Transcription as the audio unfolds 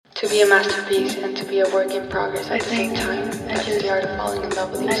To be a masterpiece and to be a work in progress at the same time. That's the art of falling in love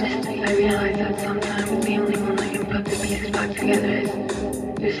with yourself. I realize that sometimes the only one that can put the pieces back together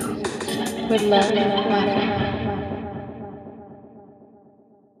is yourself. With love,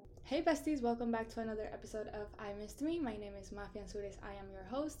 Hey besties, welcome back to another episode of I Missed Me. My name is Mafia Ansures. I am your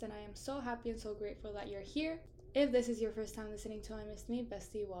host and I am so happy and so grateful that you're here. If this is your first time listening to I Missed Me,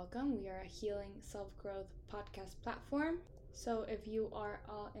 bestie, welcome. We are a healing self-growth podcast platform. So if you are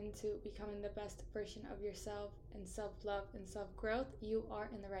all into becoming the best version of yourself and self-love and self-growth, you are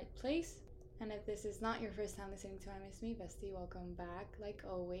in the right place. And if this is not your first time listening to I Miss Me, bestie, welcome back, like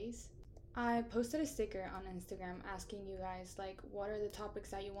always. I posted a sticker on Instagram asking you guys, what are the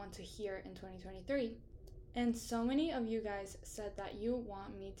topics that you want to hear in 2023? And so many of you guys said that you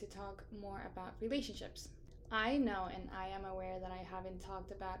want me to talk more about relationships. I know and I am aware that I haven't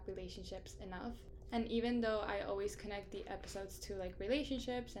talked about relationships enough. And even though I always connect the episodes to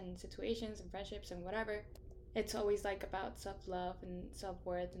relationships and situations and friendships and whatever, it's always about self-love and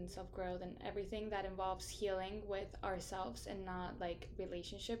self-worth and self-growth and everything that involves healing with ourselves and not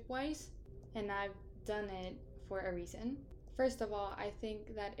relationship-wise. And I've done it for a reason. First of all, I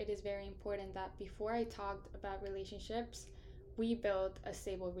think that it is very important that before I talked about relationships, we build a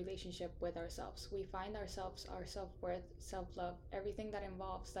stable relationship with ourselves. We find ourselves, our self-worth, self-love, everything that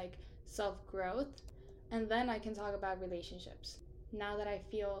involves self-growth, and then I can talk about relationships. Now that I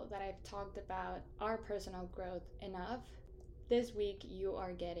feel that I've talked about our personal growth enough, this week you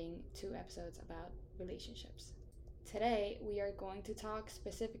are getting 2 episodes about relationships. Today we are going to talk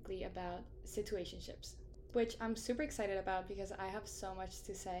specifically about situationships, which I'm super excited about because I have so much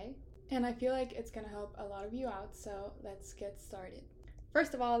to say and I feel like it's gonna help a lot of you out, so let's get started.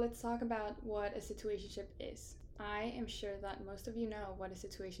 First of all, let's talk about what a situationship is. I am sure that most of you know what a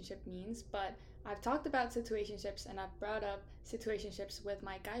situationship means, but I've talked about situationships and I've brought up situationships with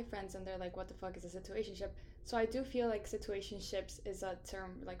my guy friends and they're like, what the fuck is a situationship? So I do feel like situationships is a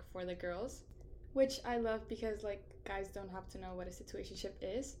term for the girls, which I love because guys don't have to know what a situationship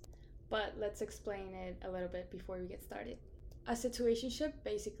is, but let's explain it a little bit before we get started. A situationship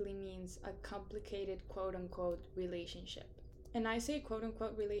basically means a complicated quote-unquote relationship. And I say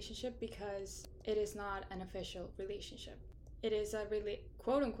quote-unquote relationship because it is not an official relationship. It is a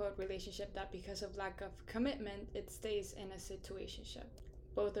quote-unquote relationship that because of lack of commitment, it stays in a situationship.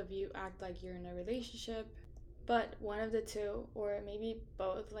 Both of you act like you're in a relationship, but one of the two, or maybe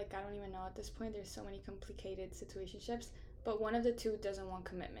both, I don't even know at this point, there's so many complicated situationships, but one of the two doesn't want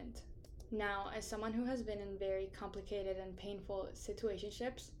commitment. Now, as someone who has been in very complicated and painful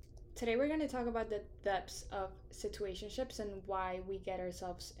situationships, today we're going to talk about the depths of situationships and why we get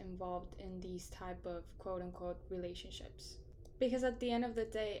ourselves involved in these type of quote-unquote relationships. Because at the end of the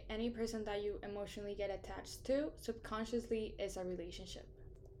day, any person that you emotionally get attached to subconsciously is a relationship.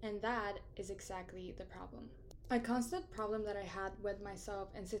 And that is exactly the problem. A constant problem that I had with myself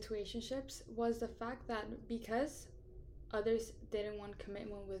in situationships was the fact that because others didn't want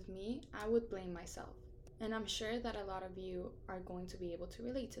commitment with me, I would blame myself. And I'm sure that a lot of you are going to be able to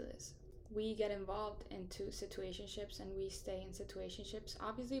relate to this. We get involved into situationships and we stay in situationships,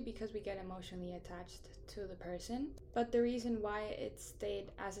 obviously because we get emotionally attached to the person. But the reason why it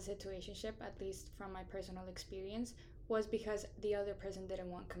stayed as a situationship, at least from my personal experience, was because the other person didn't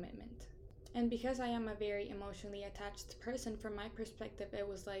want commitment. And because I am a very emotionally attached person, from my perspective, it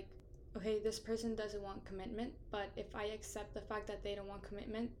was okay, this person doesn't want commitment, but if I accept the fact that they don't want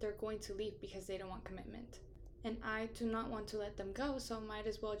commitment, they're going to leave because they don't want commitment. And I do not want to let them go, so might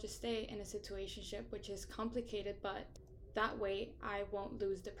as well just stay in a situationship, which is complicated, but that way I won't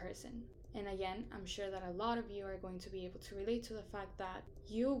lose the person. And again, I'm sure that a lot of you are going to be able to relate to the fact that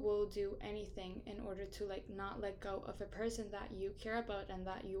you will do anything in order to not let go of a person that you care about and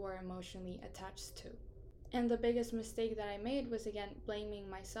that you are emotionally attached to. And the biggest mistake that I made was again blaming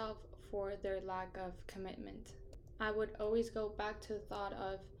myself for their lack of commitment. I would always go back to the thought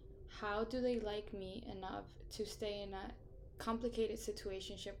of how do they like me enough to stay in a complicated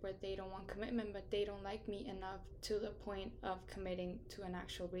situationship where they don't want commitment but they don't like me enough to the point of committing to an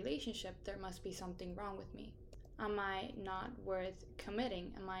actual relationship. There must be something wrong with me. Am I not worth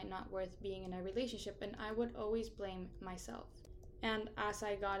committing? Am I not worth being in a relationship? And I would always blame myself. And as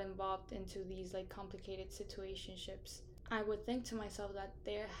I got involved into these complicated situationships, I would think to myself that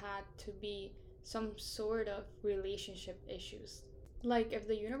there had to be some sort of relationship issues. If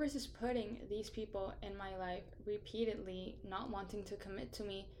the universe is putting these people in my life repeatedly not wanting to commit to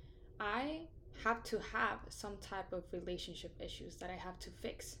me, I have to have some type of relationship issues that I have to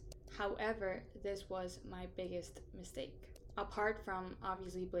fix. However, this was my biggest mistake. Apart from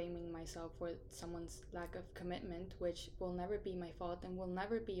obviously blaming myself for someone's lack of commitment, which will never be my fault and will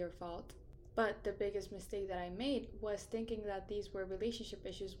never be your fault. But the biggest mistake that I made was thinking that these were relationship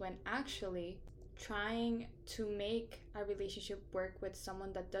issues when actually trying to make a relationship work with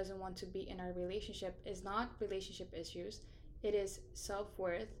someone that doesn't want to be in our relationship is not relationship issues. It is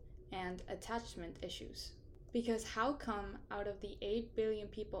self-worth and attachment issues. Because how come out of the 8 billion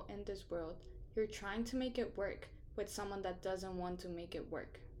people in this world, you're trying to make it work with someone that doesn't want to make it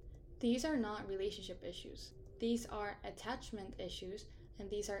work? These are not relationship issues. These are attachment issues, and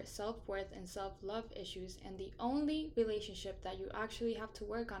these are self-worth and self-love issues, and the only relationship that you actually have to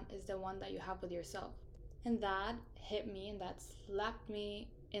work on is the one that you have with yourself. And that hit me and that slapped me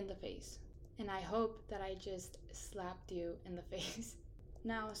in the face. And I hope that I just slapped you in the face.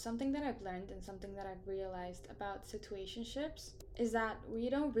 Now, something that I've learned and something that I've realized about situationships is that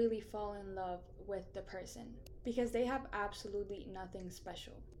we don't really fall in love with the person because they have absolutely nothing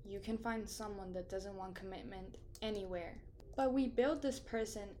special. You can find someone that doesn't want commitment anywhere. But we build this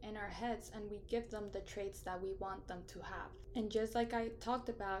person in our heads and we give them the traits that we want them to have. And just like I talked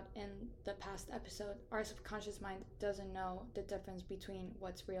about in the past episode, our subconscious mind doesn't know the difference between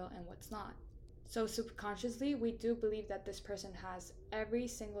what's real and what's not. So subconsciously, we do believe that this person has every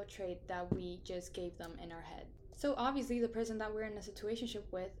single trait that we just gave them in our head. So obviously, the person that we're in a situationship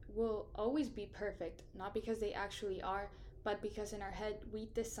with will always be perfect, not because they actually are, but because in our head we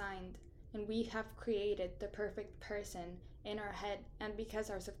designed and we have created the perfect person in our head. And because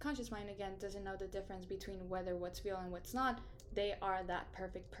our subconscious mind, again, doesn't know the difference between whether what's real and what's not, they are that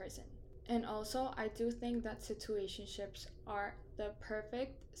perfect person. And also, I do think that situationships are the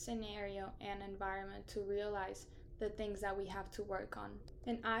perfect scenario and environment to realize the things that we have to work on.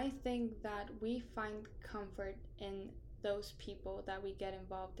 And I think that we find comfort in those people that we get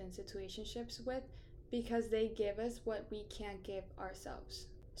involved in situationships with because they give us what we can't give ourselves.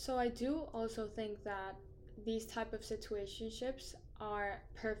 So I do also think that these type of situationships are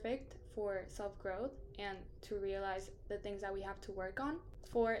perfect for self-growth and to realize the things that we have to work on.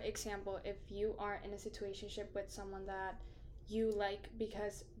 For example, if you are in a situationship with someone that you like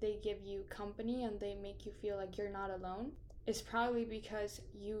because they give you company and they make you feel like you're not alone, it's probably because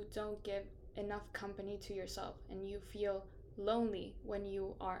you don't give enough company to yourself and you feel lonely when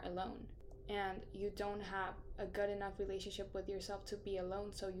you are alone. And you don't have a good enough relationship with yourself to be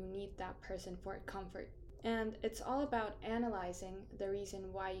alone, so you need that person for comfort. And it's all about analyzing the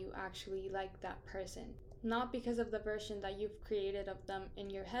reason why you actually like that person. Not because of the version that you've created of them in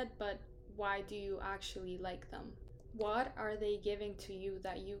your head, but why do you actually like them? What are they giving to you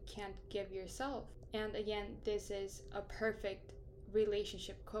that you can't give yourself? And again, this is a perfect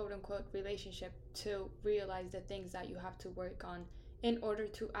relationship, quote unquote relationship, to realize the things that you have to work on in order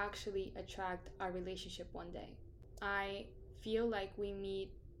to actually attract a relationship one day. I feel like we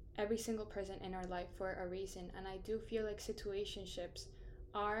meet every single person in our life for a reason, and I do feel like situationships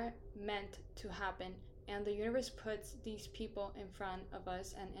are meant to happen, and the universe puts these people in front of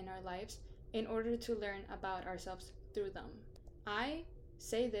us and in our lives in order to learn about ourselves through them. I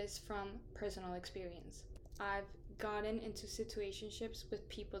say this from personal experience. I've gotten into situationships with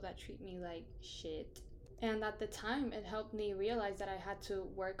people that treat me like shit. And at the time, it helped me realize that I had to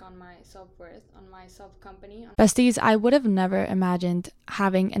work on my self-worth, on my self-company. Besties, I would have never imagined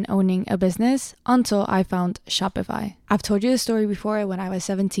having and owning a business until I found Shopify. I've told you the story before. When I was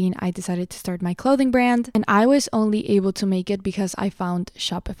 17, I decided to start my clothing brand, and I was only able to make it because I found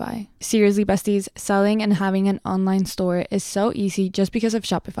Shopify. Seriously, besties, selling and having an online store is so easy just because of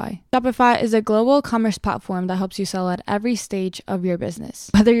Shopify. Shopify is a global commerce platform that helps you sell at every stage of your business.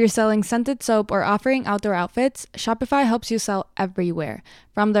 Whether you're selling scented soap or offering outdoor outfits, Shopify helps you sell everywhere,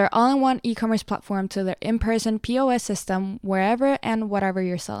 from their all-in-one e-commerce platform to their in-person POS system, wherever and whatever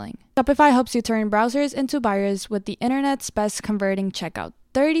you're selling. Shopify helps you turn browsers into buyers with the internet's best converting checkout,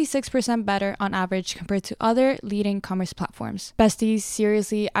 36% better on average compared to other leading commerce platforms. Besties,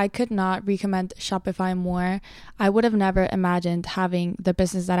 seriously, I could not recommend Shopify more. I would have never imagined having the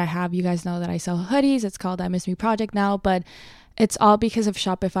business that I have. You guys know that I sell hoodies. It's called I Miss Me Project now, but it's all because of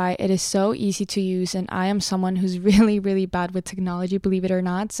Shopify. It is so easy to use, and I am someone who's really, really bad with technology, believe it or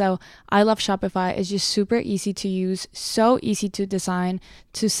not. So I love Shopify. It's just super easy to use, so easy to design,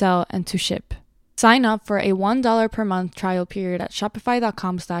 to sell, and to ship. Sign up for a $1 per month trial period at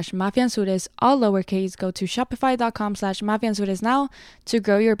shopify.com/mafiansures, all lowercase. Go to shopify.com/mafiansures now to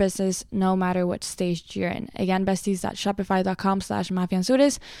grow your business no matter what stage you're in. Again, besties, at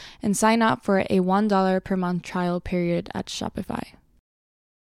shopify.com/mafiansures and sign up for a $1 per month trial period at Shopify.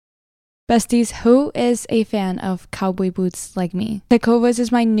 Besties, who is a fan of cowboy boots like me? Tecovas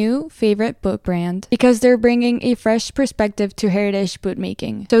is my new favorite boot brand because they're bringing a fresh perspective to heritage boot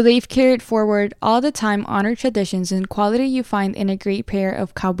making. So they've carried forward all the time honored traditions and quality you find in a great pair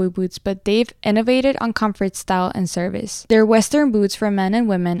of cowboy boots, but they've innovated on comfort, style, and service. Their Western boots for men and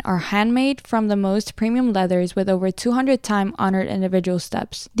women are handmade from the most premium leathers with over 200 time honored individual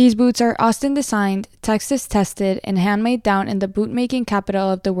steps. These boots are Austin designed, Texas tested, and handmade down in the bootmaking capital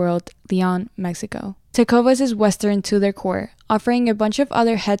of the world, Leon, Mexico. Tecovas is Western to their core, offering a bunch of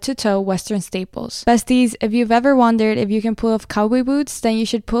other head-to-toe Western staples. Besties, if you've ever wondered if you can pull off cowboy boots, then you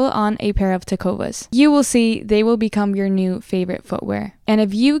should pull on a pair of Tecovas. You will see they will become your new favorite footwear. And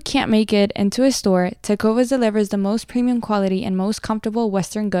if you can't make it into a store, Tecovas delivers the most premium quality and most comfortable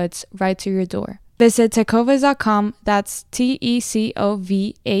Western goods right to your door. Visit tecovas.com, that's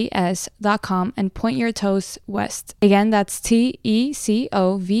tecovas.com, and point your toes west. Again, that's tecovas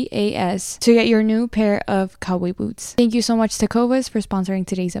to get your new pair of cowboy boots. Thank you so much, Tecovas, for sponsoring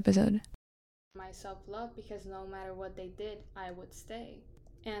today's episode. My self-love, because no matter what they did, I would stay.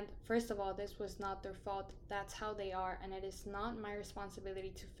 And first of all, this was not their fault. That's how they are, and it is not my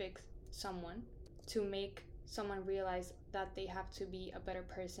responsibility to fix someone, to make someone realize that they have to be a better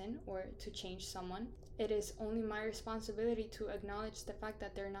person or to change someone. It is only my responsibility to acknowledge the fact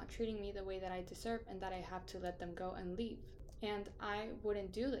that they're not treating me the way that I deserve and that I have to let them go and leave. And I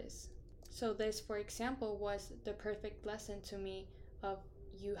wouldn't do this. So this, for example, was the perfect lesson to me of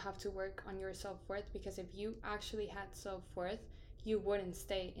you have to work on your self-worth, because if you actually had self-worth, you wouldn't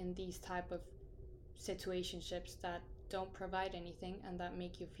stay in these type of situationships that don't provide anything and that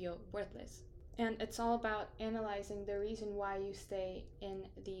make you feel worthless. And it's all about analyzing the reason why you stay in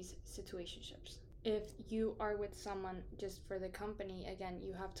these situationships. If you are with someone just for the company, again,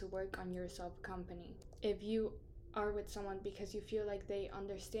 you have to work on your self-company. If you are with someone because you feel like they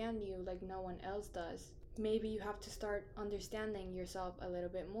understand you like no one else does, maybe you have to start understanding yourself a little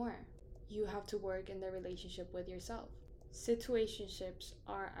bit more. You have to work in the relationship with yourself. Situationships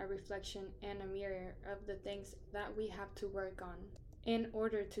are a reflection and a mirror of the things that we have to work on in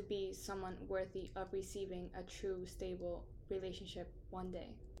order to be someone worthy of receiving a true, stable relationship one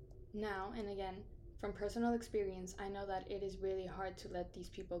day. Now, and again, from personal experience, I know that it is really hard to let these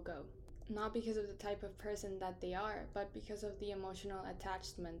people go. Not because of the type of person that they are, but because of the emotional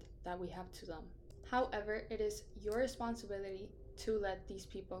attachment that we have to them. However, it is your responsibility to let these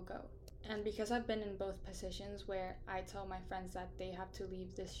people go. And because I've been in both positions where I tell my friends that they have to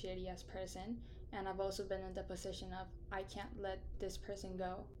leave this shitty ass person, and I've also been in the position of I can't let this person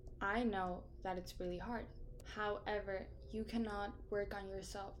go, I know that it's really hard. However, you cannot work on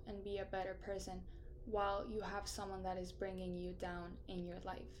yourself and be a better person while you have someone that is bringing you down in your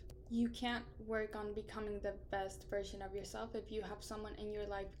life. You can't work on becoming the best version of yourself if you have someone in your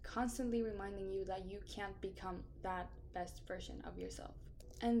life constantly reminding you that you can't become that best version of yourself.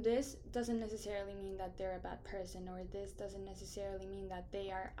 And this doesn't necessarily mean that they're a bad person, or this doesn't necessarily mean that they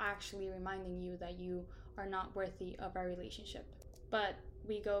are actually reminding you that you are not worthy of a relationship. But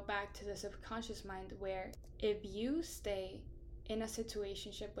we go back to the subconscious mind, where if you stay in a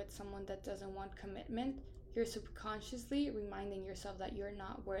situationship with someone that doesn't want commitment, you're subconsciously reminding yourself that you're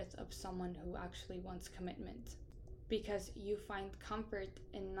not worth of someone who actually wants commitment, because you find comfort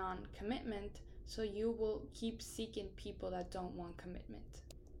in non-commitment, so you will keep seeking people that don't want commitment.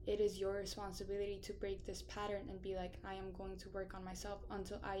 It is your responsibility to break this pattern and be like, I am going to work on myself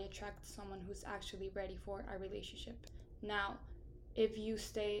until I attract someone who's actually ready for a relationship. Now, if you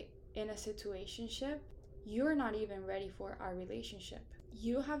stay in a situationship, you're not even ready for a relationship.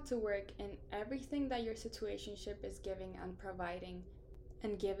 You have to work in everything that your situationship is giving and providing,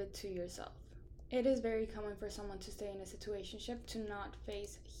 and give it to yourself. It is very common for someone to stay in a situationship to not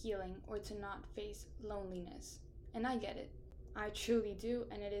face healing or to not face loneliness. And I get it. I truly do,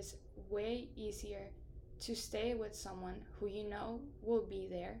 and it is way easier to stay with someone who you know will be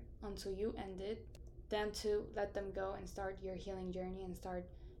there until you end it than to let them go and start your healing journey and start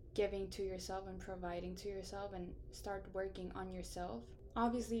giving to yourself and providing to yourself and start working on yourself.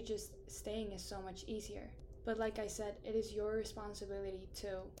 Obviously, just staying is so much easier. But like I said, it is your responsibility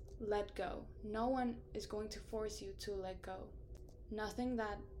to let go. No one is going to force you to let go. Nothing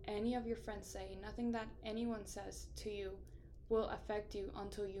that any of your friends say, nothing that anyone says to you will affect you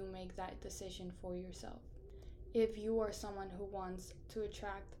until you make that decision for yourself. If you are someone who wants to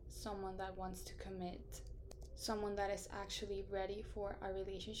attract someone that wants to commit, someone that is actually ready for a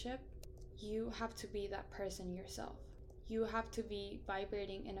relationship, you have to be that person yourself. You have to be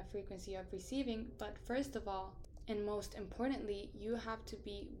vibrating in a frequency of receiving, but first of all, and most importantly, you have to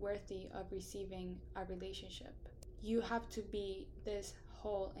be worthy of receiving a relationship. You have to be this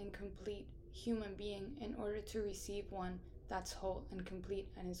whole and complete human being in order to receive one that's whole and complete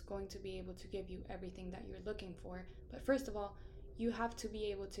and is going to be able to give you everything that you're looking for. But first of all, you have to be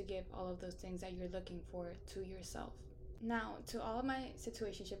able to give all of those things that you're looking for to yourself. Now, to all of my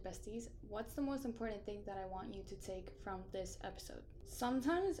situationship besties, what's the most important thing that I want you to take from this episode?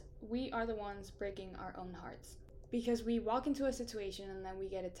 Sometimes we are the ones breaking our own hearts because we walk into a situation and then we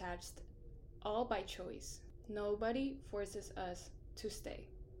get attached all by choice. Nobody forces us to stay.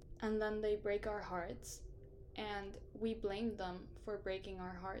 And then they break our hearts and we blame them for breaking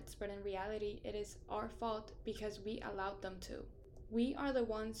our hearts. But in reality, it is our fault because we allowed them to. We are the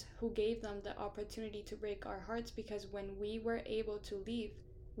ones who gave them the opportunity to break our hearts because when we were able to leave,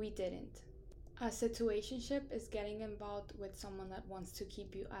 we didn't. A situationship is getting involved with someone that wants to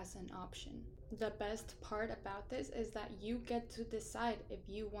keep you as an option. The best part about this is that you get to decide if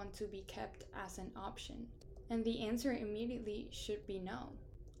you want to be kept as an option. And the answer immediately should be no.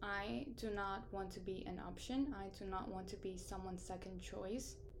 I do not want to be an option. I do not want to be someone's second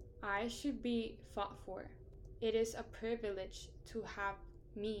choice. I should be fought for. It is a privilege to have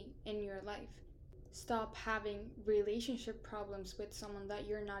me in your life. Stop having relationship problems with someone that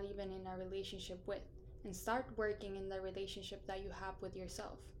you're not even in a relationship with, and start working in the relationship that you have with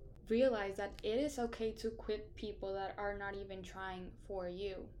yourself. Realize that it is okay to quit people that are not even trying for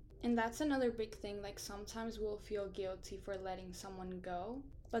you. And that's another big thing, like sometimes we'll feel guilty for letting someone go,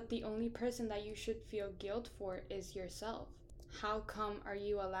 but the only person that you should feel guilt for is yourself. How come are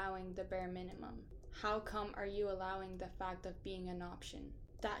you allowing the bare minimum? How come are you allowing the fact of being an option?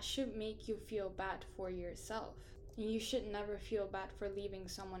 That should make you feel bad for yourself. And you should never feel bad for leaving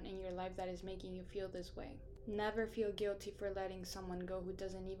someone in your life that is making you feel this way. Never feel guilty for letting someone go who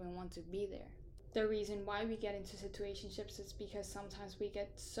doesn't even want to be there. The reason why we get into situationships is because sometimes we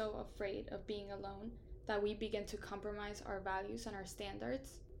get so afraid of being alone that we begin to compromise our values and our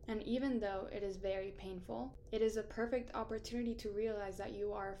standards. And even though it is very painful, it is a perfect opportunity to realize that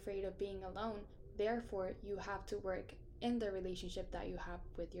you are afraid of being alone. Therefore, you have to work in the relationship that you have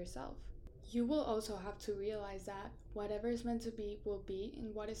with yourself. You will also have to realize that whatever is meant to be will be,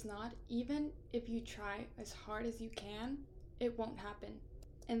 and what is not, even if you try as hard as you can, it won't happen.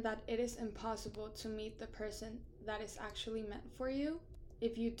 And that it is impossible to meet the person that is actually meant for you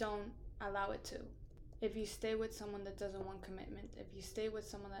if you don't allow it to. If you stay with someone that doesn't want commitment, if you stay with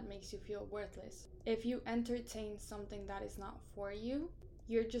someone that makes you feel worthless, if you entertain something that is not for you,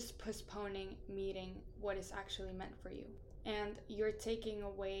 you're just postponing meeting what is actually meant for you. And you're taking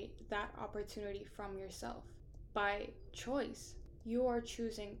away that opportunity from yourself. By choice, you are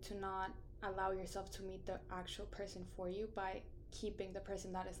choosing to not allow yourself to meet the actual person for you by keeping the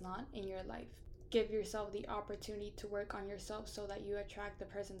person that is not in your life. Give yourself the opportunity to work on yourself so that you attract the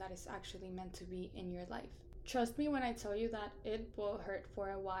person that is actually meant to be in your life. Trust me when I tell you that it will hurt for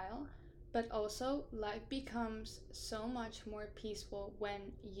a while, but also life becomes so much more peaceful when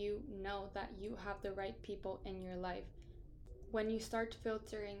you know that you have the right people in your life. When you start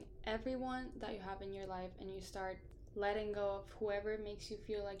filtering everyone that you have in your life and you start letting go of whoever makes you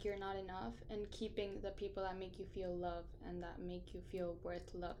feel like you're not enough and keeping the people that make you feel loved and that make you feel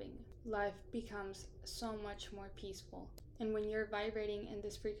worth loving, life becomes so much more peaceful. And when you're vibrating in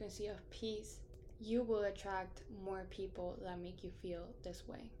this frequency of peace, you will attract more people that make you feel this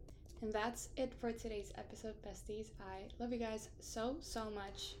way. And that's it for today's episode, besties. I love you guys so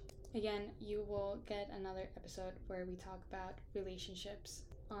much. Again, you will get another episode where we talk about relationships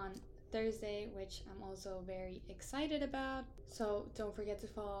on Thursday, which I'm also very excited about. So don't forget to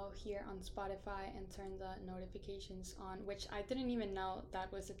follow here on Spotify and turn the notifications on, which I didn't even know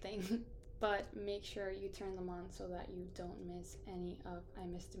that was a thing. But make sure you turn them on so that you don't miss any of I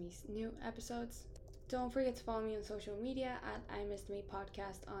Missed Me's new episodes. Don't forget to follow me on social media at I Missed Me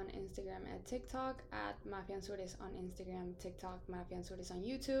Podcast on Instagram and TikTok, at Mafiansures on Instagram, TikTok, Mafiansures on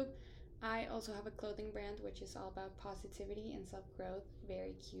YouTube. I also have a clothing brand which is all about positivity and self-growth,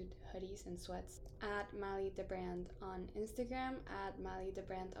 very cute hoodies and sweats, at Mali the Brand on Instagram, at Mali the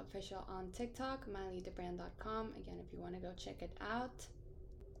Brand Official on TikTok, MaliTheBrand.com. Again, if you want to go check it out.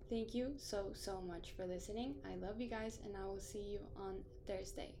 Thank you so much for listening. I love you guys, and I will see you on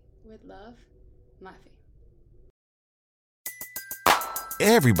Thursday. With love, Mafi.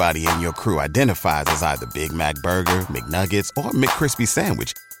 Everybody in your crew identifies as either Big Mac Burger, McNuggets, or McCrispy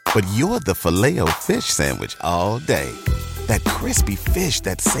Sandwich. But you're the Filet-O-Fish Sandwich all day. That crispy fish,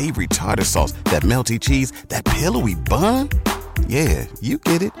 that savory tartar sauce, that melty cheese, that pillowy bun. Yeah, you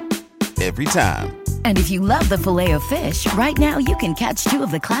get it. Every time. And if you love the Filet-O-Fish, right now you can catch two of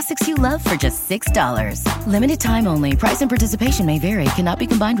the classics you love for just $6. Limited time only. Price and participation may vary. Cannot be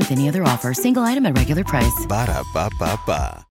combined with any other offer. Single item at regular price. Ba-da-ba-ba-ba.